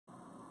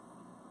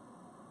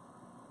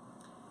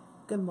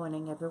Good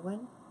morning,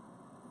 everyone.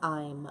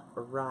 I'm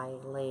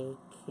Riley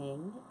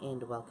King,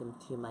 and welcome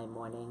to my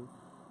morning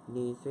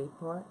news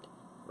report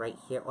right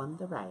here on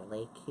the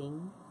Riley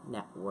King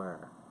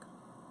Network.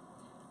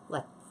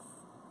 Let's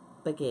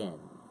begin.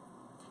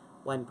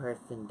 One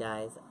person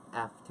dies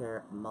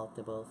after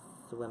multiple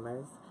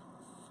swimmers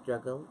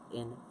struggle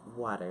in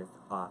waters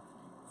off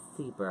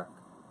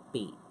Seabrook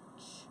Beach.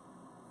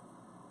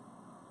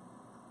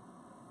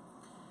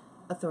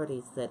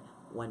 Authorities said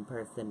one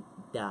person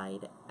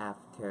died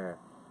after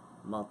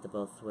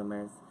multiple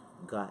swimmers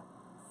got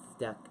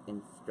stuck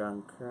in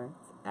strong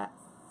currents at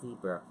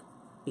Seabrook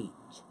Beach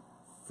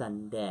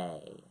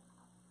Sunday.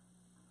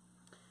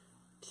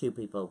 2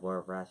 people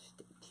were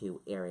rushed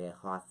to area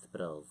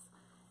hospitals.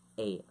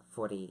 A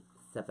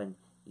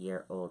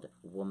 47-year-old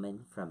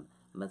woman from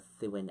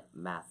Methuen,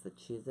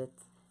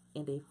 Massachusetts,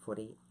 and a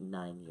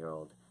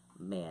 49-year-old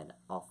man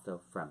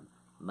also from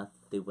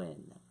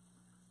Methuen.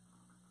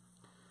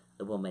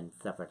 The woman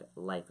suffered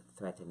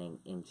life-threatening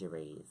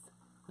injuries.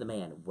 The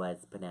man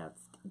was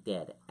pronounced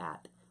dead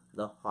at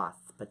the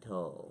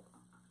hospital.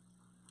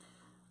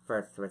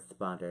 First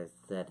responders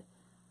said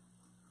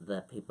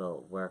the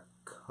people were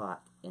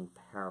caught in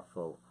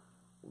powerful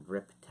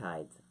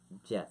riptides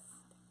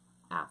just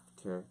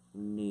after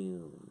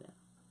noon.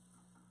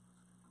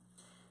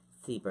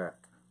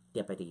 Seabrook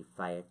Deputy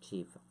Fire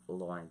Chief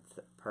Lawrence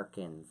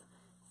Perkins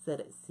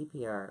said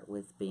CPR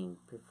was being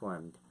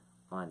performed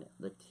on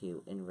the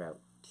 2 en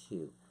route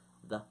to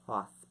the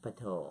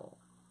hospital.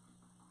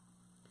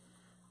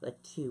 The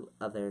 2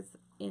 others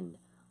in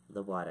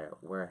the water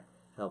were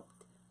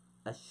helped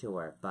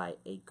ashore by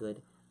a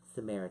Good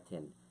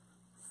Samaritan,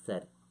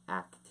 said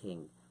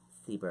acting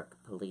Seabrook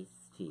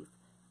Police Chief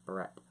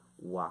Brett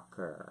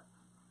Walker.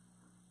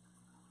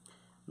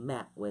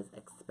 Matt was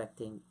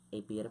expecting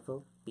a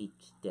beautiful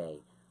beach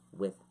day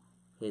with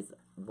his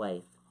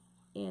wife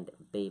and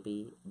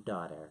baby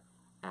daughter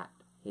at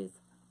his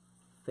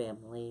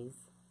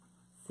family's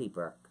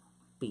Seabrook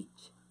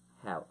Beach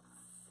house.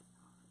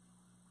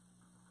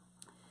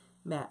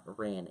 Matt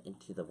ran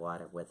into the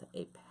water with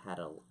a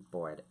paddle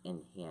board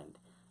in hand,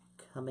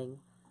 coming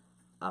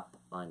up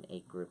on a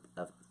group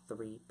of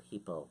 3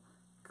 people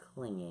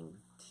clinging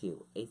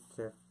to a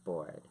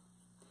surfboard.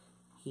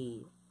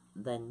 He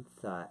then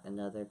saw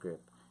another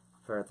group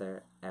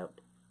further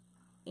out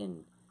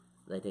in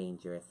the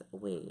dangerous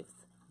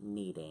waves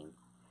needing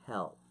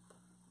help.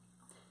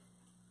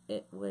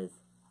 It was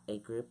a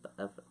group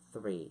of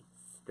 3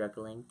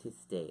 struggling to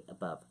stay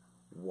above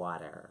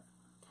water.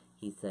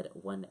 He said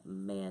one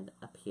man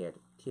appeared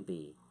to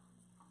be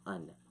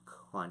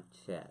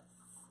unconscious.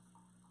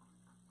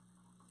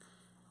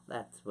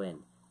 That's when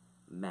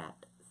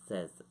Matt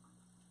says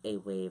a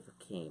wave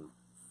came,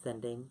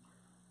 sending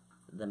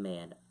the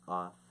man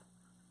off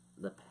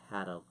the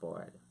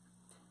paddleboard.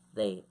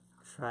 They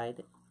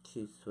tried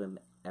to swim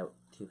out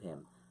to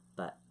him,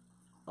 but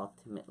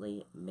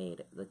ultimately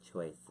made the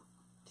choice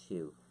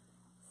to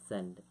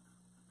send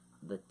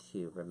the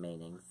 2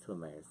 remaining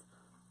swimmers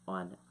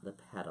on the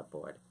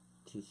paddleboard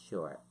to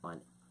shore on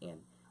an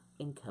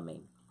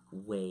incoming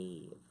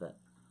wave.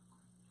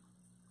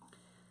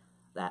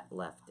 That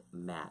left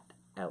Matt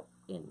out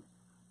in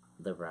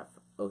the rough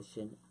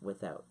ocean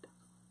without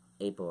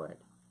a board,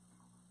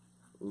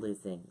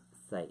 losing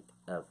sight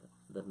of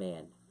the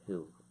man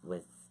who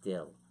was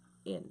still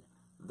in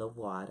the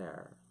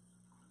water.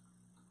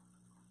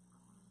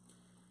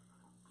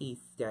 He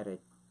started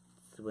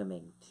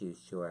swimming to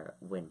shore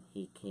when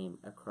he came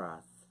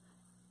across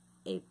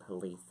a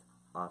police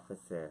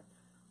officer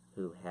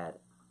who had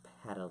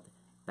paddled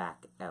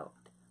back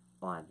out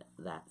on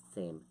that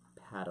same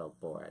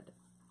paddleboard.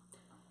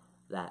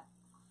 That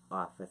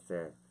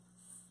officer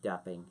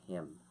stopping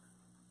him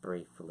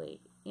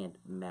briefly, and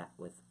Matt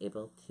was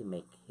able to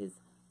make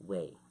his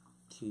way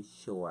to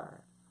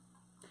shore.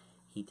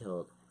 He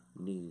told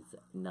News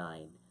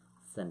 9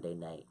 Sunday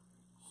night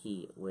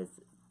he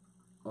was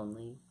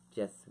only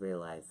just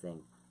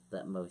realizing the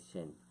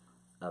emotion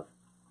of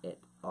it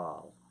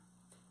all.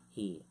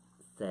 He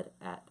said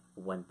at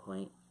one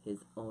point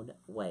his own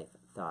wife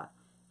thought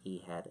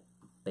he had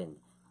been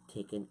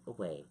taken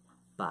away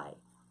by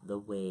the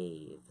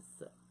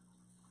waves.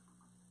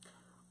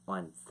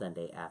 On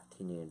Sunday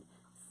afternoon,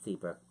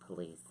 Seabrook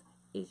Police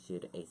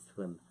issued a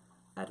swim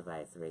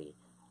advisory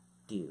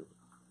due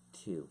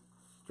to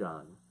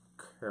strong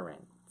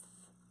currents.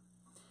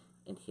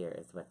 And here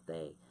is what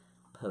they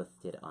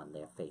posted on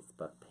their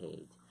Facebook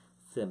page.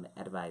 Swim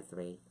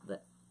advisory: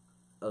 the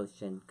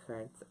ocean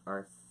currents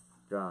are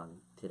strong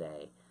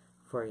today.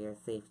 For your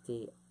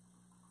safety,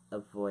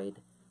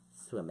 avoid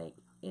swimming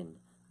in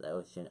the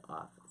ocean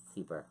off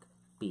Seabrook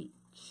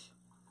Beach.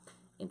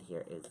 And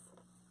here is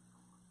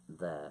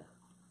the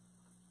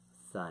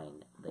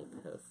sign they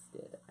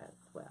posted as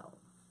well.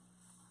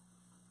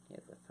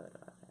 Here's a photo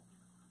of it.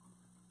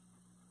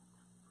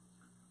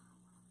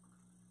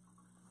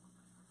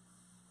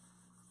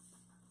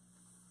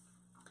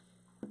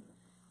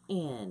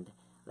 And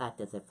that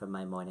does it for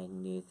my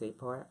morning news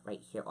report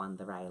right here on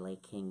the Riley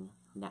King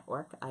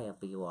Network. I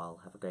hope you all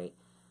have a great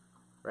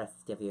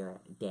rest of your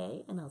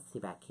day, and I'll see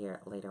you back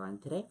here later on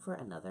today for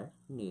another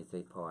news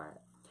report.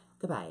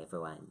 Goodbye,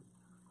 everyone.